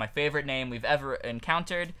by my favorite name we've ever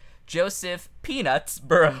encountered, Joseph Peanuts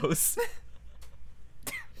Burroughs.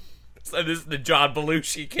 So this is the John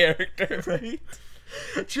Belushi character, right?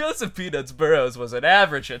 Joseph Peanuts Burroughs was an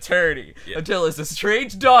average attorney until his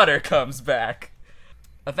estranged daughter comes back.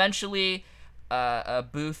 Eventually,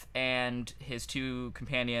 Booth and his two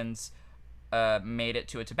companions made it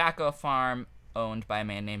to a tobacco farm owned by a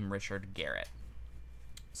man named Richard Garrett.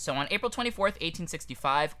 So on April 24th,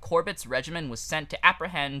 1865, Corbett's regiment was sent to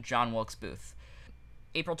apprehend John Wilkes Booth.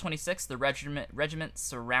 April 26th, the regiment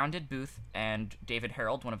surrounded Booth and David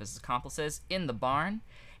Harold, one of his accomplices, in the barn.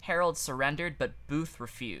 Harold surrendered, but Booth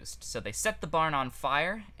refused, so they set the barn on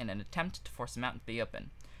fire in an attempt to force him out into the open.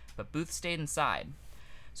 But Booth stayed inside.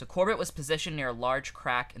 So Corbett was positioned near a large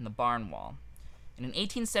crack in the barn wall. In an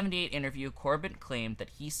 1878 interview, Corbett claimed that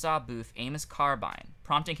he saw Booth aim his carbine,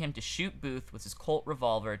 prompting him to shoot Booth with his Colt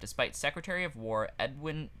revolver despite Secretary of War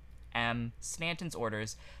Edwin M. Stanton's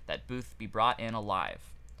orders that Booth be brought in alive.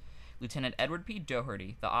 Lieutenant Edward P.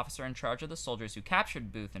 Doherty, the officer in charge of the soldiers who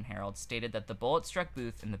captured Booth and Harold, stated that the bullet struck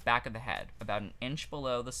Booth in the back of the head, about an inch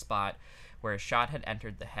below the spot where a shot had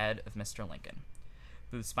entered the head of Mr. Lincoln.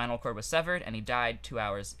 Booth's spinal cord was severed, and he died 2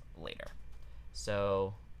 hours later.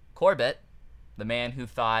 So, Corbett, the man who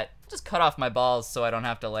thought, just cut off my balls so I don't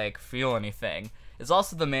have to, feel anything, is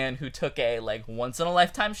also the man who took a,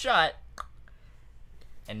 once-in-a-lifetime shot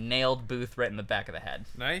and nailed Booth right in the back of the head.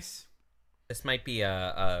 Nice. This might be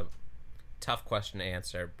a tough question to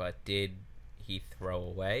answer, but did he throw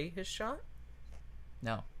away his shot?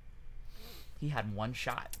 No. He had one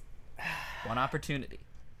shot. One opportunity.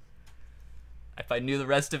 If I knew the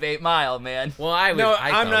rest of 8 Mile, man. Well, I'm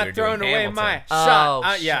not throwing away my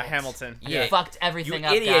shot. Yeah, Hamilton. You fucked everything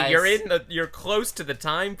up, idiot. guys. You're close to the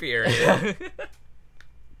time period.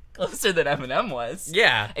 Closer than Eminem was.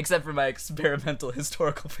 Yeah. Except for my experimental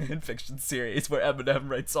historical fanfiction series where Eminem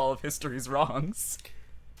writes all of history's wrongs.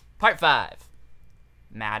 Part 5.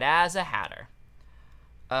 Mad as a Hatter.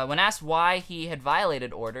 When asked why he had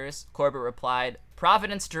violated orders, Corbett replied,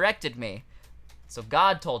 "Providence directed me, so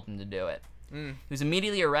God told him to do it." He was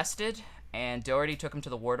immediately arrested, and Doherty took him to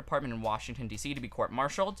the War Department in Washington, D.C. to be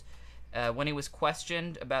court-martialed. When he was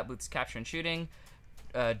questioned about Booth's capture and shooting,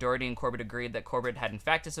 Doherty and Corbett agreed that Corbett had in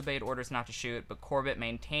fact disobeyed orders not to shoot, but Corbett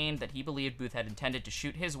maintained that he believed Booth had intended to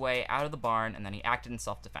shoot his way out of the barn and then he acted in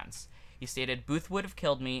self-defense. He stated, "Booth would have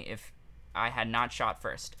killed me if I had not shot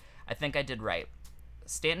first. I think I did right."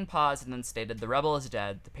 Stanton paused and then stated, "The rebel is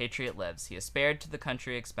dead. The patriot lives. He is spared to the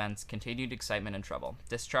country expense, continued excitement and trouble.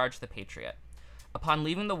 Discharge the patriot." Upon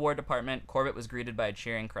leaving the War Department, Corbett was greeted by a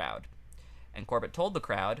cheering crowd. And Corbett told the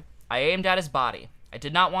crowd, "I aimed at his body. I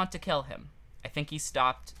did not want to kill him. I think he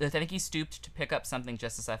stooped to pick up something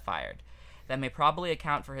just as I fired. That may probably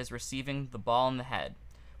account for his receiving the ball in the head.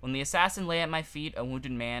 When the assassin lay at my feet, a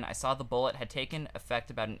wounded man, I saw the bullet had taken effect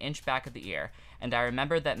about an inch back of the ear, and I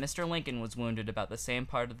remembered that Mr. Lincoln was wounded about the same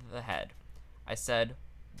part of the head. I said,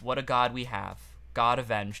 'What a God we have. God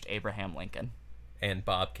avenged Abraham Lincoln.'" And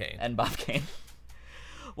Bob Kane.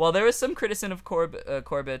 While there was some criticism of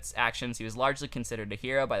Corbett's actions, he was largely considered a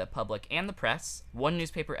hero by the public and the press. One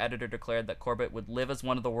newspaper editor declared that Corbett would live as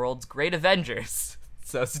one of the world's great Avengers.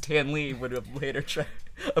 So Stan Lee would have later tried...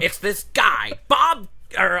 It's this guy, Boston.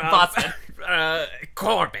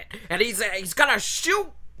 Corbett, and he's gonna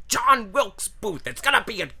shoot John Wilkes Booth. It's gonna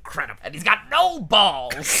be incredible. And he's got no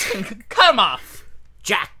balls. Cut him off.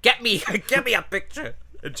 Jack, get me a picture.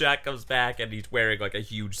 And Jack comes back, and he's wearing like a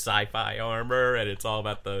huge sci-fi armor, and it's all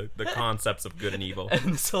about the concepts of good and evil.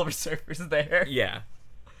 And the Silver Surfer's there. Yeah.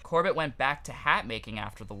 Corbett went back to hat making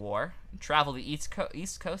after the war, and traveled the East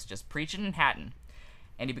Coast just preaching and hatting.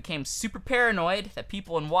 And he became super paranoid that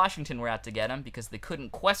people in Washington were out to get him because they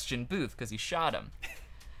couldn't question Booth because he shot him.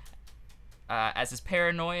 As his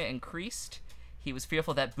paranoia increased, he was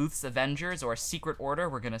fearful that Booth's Avengers or secret order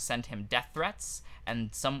were going to send him death threats,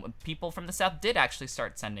 and some people from the South did actually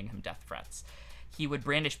start sending him death threats. He would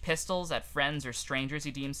brandish pistols at friends or strangers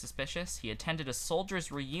he deemed suspicious. He attended a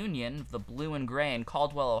soldiers' reunion of the Blue and Gray in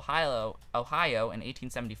Caldwell, Ohio in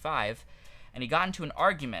 1875, and he got into an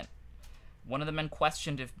argument. One of the men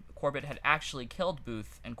questioned if Corbett had actually killed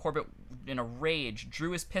Booth, and Corbett, in a rage,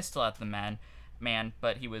 drew his pistol at the man,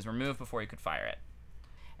 but he was removed before he could fire it.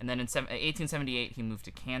 And then in 1878, he moved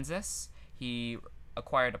to Kansas. He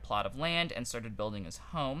acquired a plot of land and started building his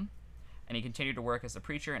home, and he continued to work as a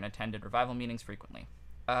preacher and attended revival meetings frequently.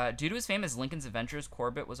 Due to his fame as Lincoln's Avengers,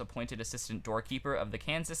 Corbett was appointed assistant doorkeeper of the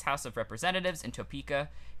Kansas House of Representatives in Topeka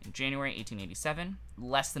in January 1887.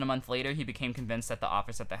 Less than a month later, he became convinced that the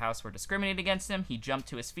officers at the house were discriminating against him. He jumped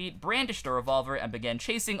to his feet, brandished a revolver, and began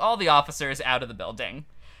chasing all the officers out of the building.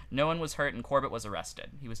 No one was hurt, and Corbett was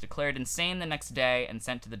arrested. He was declared insane the next day and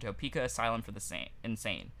sent to the Topeka Asylum for the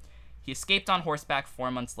Insane. He escaped on horseback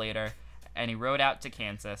 4 months later, and he rode out to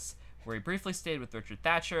Kansas, where he briefly stayed with Richard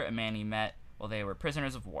Thatcher, a man he met while they were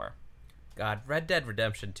prisoners of war. God, Red Dead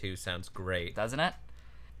Redemption 2 sounds great. Doesn't it?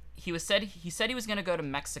 He said he was going to go to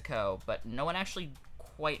Mexico, but no one actually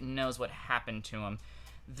quite knows what happened to him.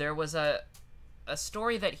 There was a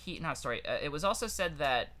story that it was also said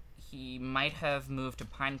that he might have moved to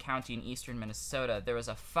Pine County in eastern Minnesota. There was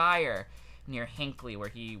a fire near Hinckley where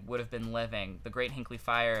he would have been living, the Great Hinckley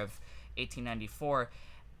Fire of 1894.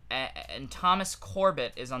 And Thomas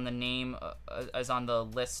Corbett is on the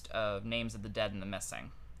list of names of the dead and the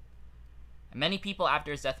missing. And many people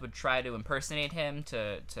after his death would try to impersonate him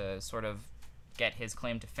to sort of get his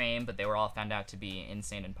claim to fame, but they were all found out to be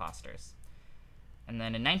insane imposters. And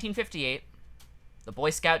then in 1958, the Boy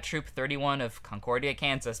Scout Troop 31 of Concordia,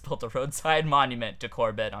 Kansas built a roadside monument to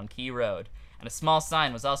Corbett on Key Road, and a small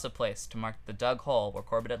sign was also placed to mark the dug hole where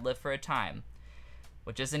Corbett had lived for a time,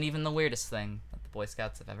 which isn't even the weirdest thing that the Boy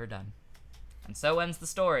Scouts have ever done. And so ends the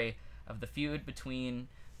story of the feud between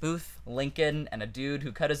Booth, Lincoln, and a dude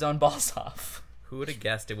who cut his own balls off. Who would have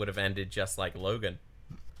guessed it would have ended just like Logan?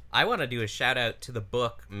 I want to do a shout out to the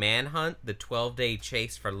book Manhunt, The 12-Day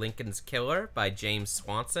Chase for Lincoln's Killer by James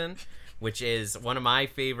Swanson, which is one of my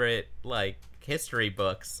favorite, history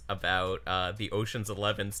books about the Ocean's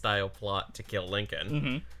 11 style plot to kill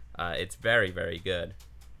Lincoln. Mm-hmm. It's very, very good.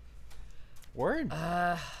 Word.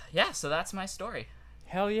 Yeah, so that's my story.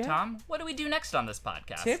 Hell yeah. Tom, what do we do next on this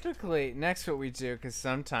podcast? Typically, next what we do, because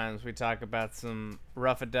sometimes we talk about some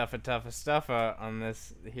tough stuff on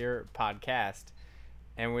this here podcast,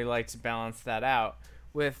 and we like to balance that out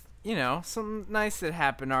with, something nice that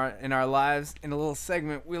happened in our lives in a little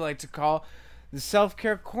segment we like to call the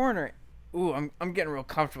Self-Care Corner. Ooh, I'm getting real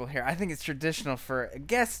comfortable here. I think it's traditional for a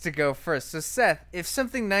guest to go first. So, Seth, if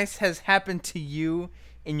something nice has happened to you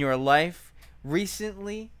in your life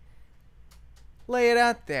recently, lay it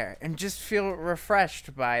out there and just feel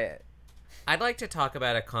refreshed by it. I'd like to talk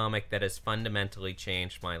about a comic that has fundamentally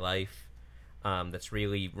changed my life, that's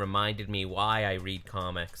really reminded me why I read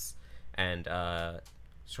comics, and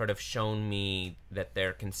sort of shown me that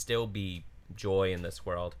there can still be joy in this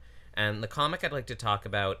world. And the comic I'd like to talk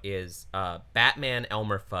about is Batman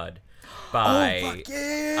Elmer Fudd by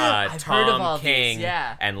I've heard of Tom all King these,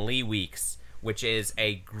 yeah. and Lee Weeks, which is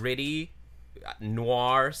a gritty,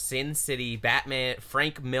 noir, Sin City, Batman,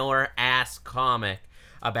 Frank Miller-ass comic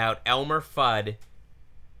about Elmer Fudd,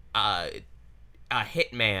 a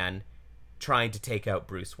hitman trying to take out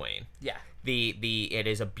Bruce Wayne. Yeah. It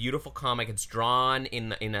is a beautiful comic. It's drawn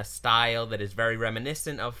in a style that is very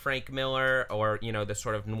reminiscent of Frank Miller or the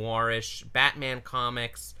sort of noirish Batman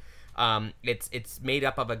comics. It's made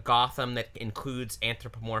up of a Gotham that includes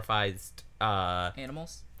anthropomorphized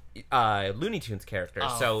Animals? Looney Tunes characters.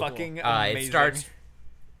 Oh, So fucking it amazing. starts.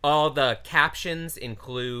 All the captions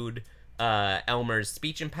include Elmer's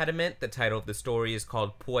speech impediment. The title of the story is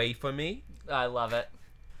called "Poi for Me." I love it.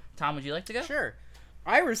 Tom, would you like to go? Sure.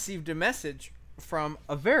 I received a message from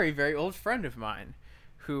a very, very old friend of mine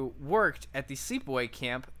who worked at the sleepaway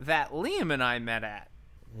camp that Liam and I met at.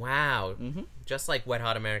 Wow, just like Wet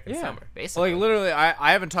Hot American Yeah. Summer. Basically. Like, literally,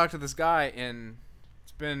 I haven't talked to this guy in,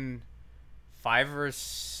 it's been 5 or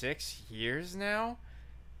 6 years now.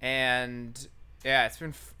 And, yeah, it's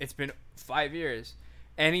been 5 years.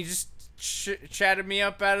 And he just chatted me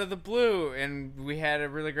up out of the blue, and we had a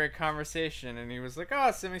really great conversation. And he was like,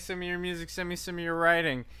 "Oh, send me some of your music, send me some of your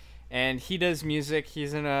writing." And he does music.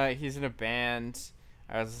 He's in a band.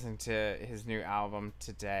 I was listening to his new album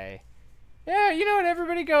today. Yeah, you know what?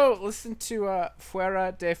 Everybody go listen to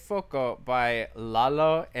Fuera de Foco by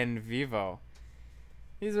Lalo and Vivo.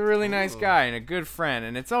 He's a really nice guy and a good friend,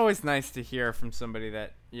 and it's always nice to hear from somebody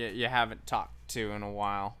that you haven't talked to in a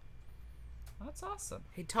while. That's awesome.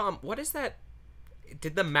 Hey Tom, what is that?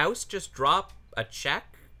 Did the mouse just drop a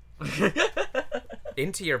check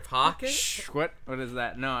into your pocket? Shh, what is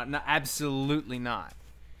that? No, absolutely not.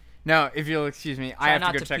 No, if you'll excuse me, I Try have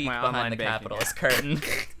not to go check peek my behind online the banking. capitalist curtain.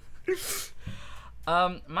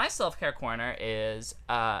 My self-care corner is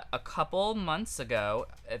a couple months ago.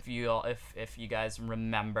 If you guys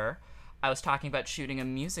remember, I was talking about shooting a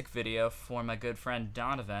music video for my good friend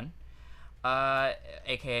Donovan,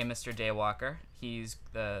 aka Mr. Daywalker. He's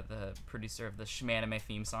the producer of the Shmanime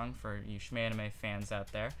theme song for you Shmanime fans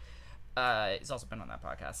out there. He's also been on that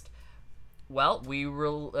podcast. Well,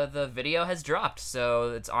 the video has dropped,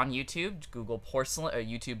 so it's on YouTube. Google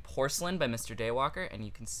YouTube Porcelain by Mr. Daywalker, and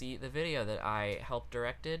you can see the video that I helped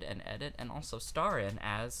directed and edit and also star in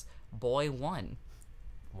as Boy One.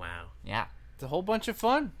 Wow. Yeah, It's a whole bunch of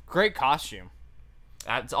fun. Great costume.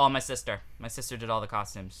 it's all my sister. My sister did all the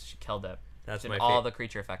costumes. She killed it. That's She my did all the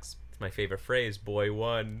creature effects. It's my favorite phrase. Boy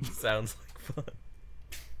one sounds like fun.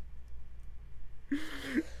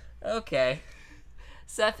 Okay.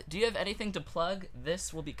 Seth, do you have anything to plug?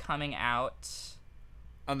 This will be coming out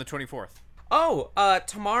On the 24th. Oh,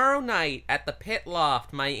 tomorrow night at the Pit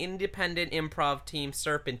Loft, my independent improv team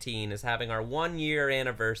Serpentine is having our 1-year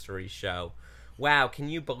anniversary show. Wow, can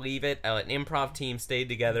you believe it? An improv team stayed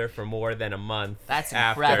together for more than a month. That's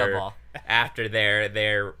incredible. After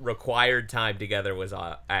their required time together was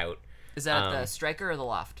out. Is that at the Striker or the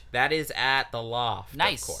Loft? That is at the Loft,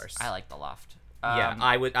 Nice. of course. I like the Loft. Yeah,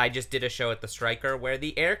 I just did a show at the Striker where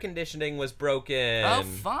the air conditioning was broken. Oh,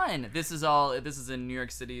 fun! This is in New York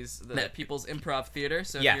City's the People's Improv Theater.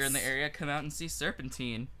 So if Yes. you're in the area, come out and see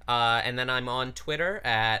Serpentine. And then I'm on Twitter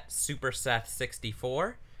at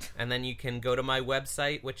SuperSeth64. And then you can go to my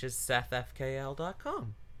website, which is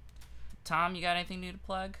SethFKL.com. Tom, you got anything new to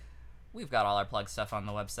plug? We've got all our plug stuff on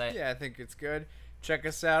the website. Yeah, I think it's good. Check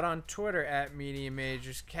us out on Twitter at Media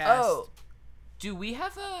Majors Cast. Oh, do we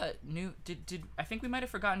have a new? Did I think we might have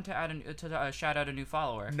forgotten to add to shout out a new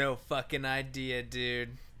follower? No fucking idea,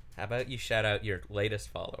 dude. How about you shout out your latest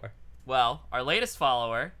follower? Well, our latest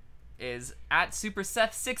follower is at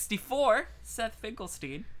SuperSeth64, Seth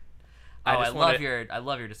Finkelstein. I love your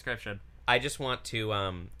description. I just want to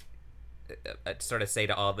sort of say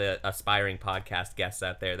to all the aspiring podcast guests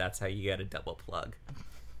out there, that's how you get a double plug.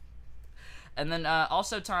 And then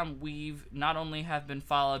also, Tom, we've not only have been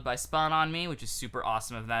followed by Spawn on Me, which is super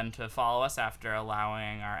awesome of them to follow us after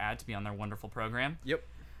allowing our ad to be on their wonderful program. Yep.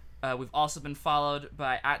 We've also been followed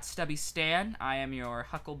by at Stubby Stan. I am your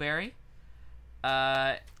Huckleberry.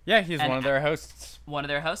 Yeah, he's And one of their hosts. One of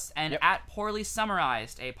their hosts, and Yep. at Poorly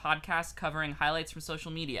Summarized, a podcast covering highlights from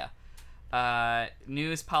social media,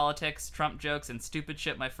 news, politics, Trump jokes, and stupid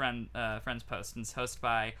shit my friends post. And it's hosted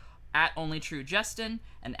by at Only True Justin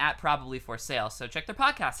and at Probably For Sale. So check their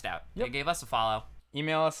podcast out. Yep. They gave us a follow.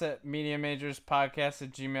 Email us at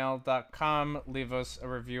mediamajorspodcast@gmail.com. Leave us a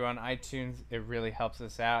review on iTunes. It really helps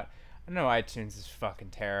us out. I know iTunes is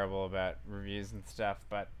fucking terrible about reviews and stuff,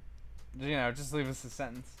 but Just leave us a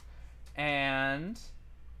sentence. And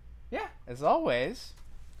yeah, as always,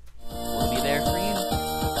 We'll be there for you.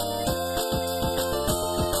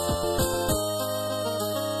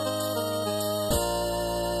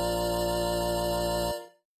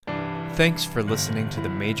 thanks for listening to the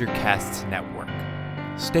Major Casts Network.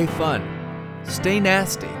 Stay fun, stay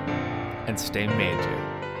nasty, and stay major.